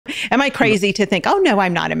Am I crazy to think, oh, no,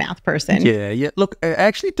 I'm not a math person? Yeah. Look, it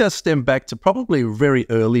actually does stem back to probably very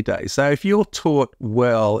early days. So if you're taught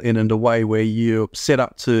well in a way where you're set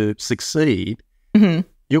up to succeed,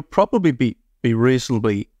 you'll probably be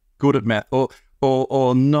reasonably good at math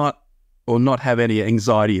or not have any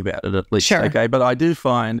anxiety about it, at least. Sure. Okay. But I do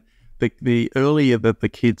find the earlier that the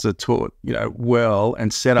kids are taught, well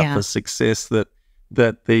and set up for success, that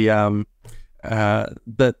they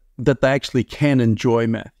actually can enjoy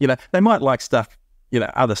math. They might like stuff,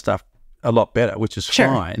 other stuff a lot better, which is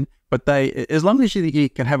fine. But as long as you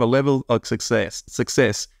can have a level of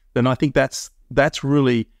success, then I think that's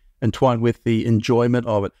really entwined with the enjoyment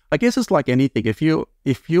of it. I guess it's like anything. If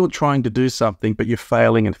you're trying to do something but you're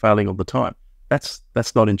failing all the time, that's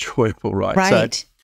not enjoyable, right? Right.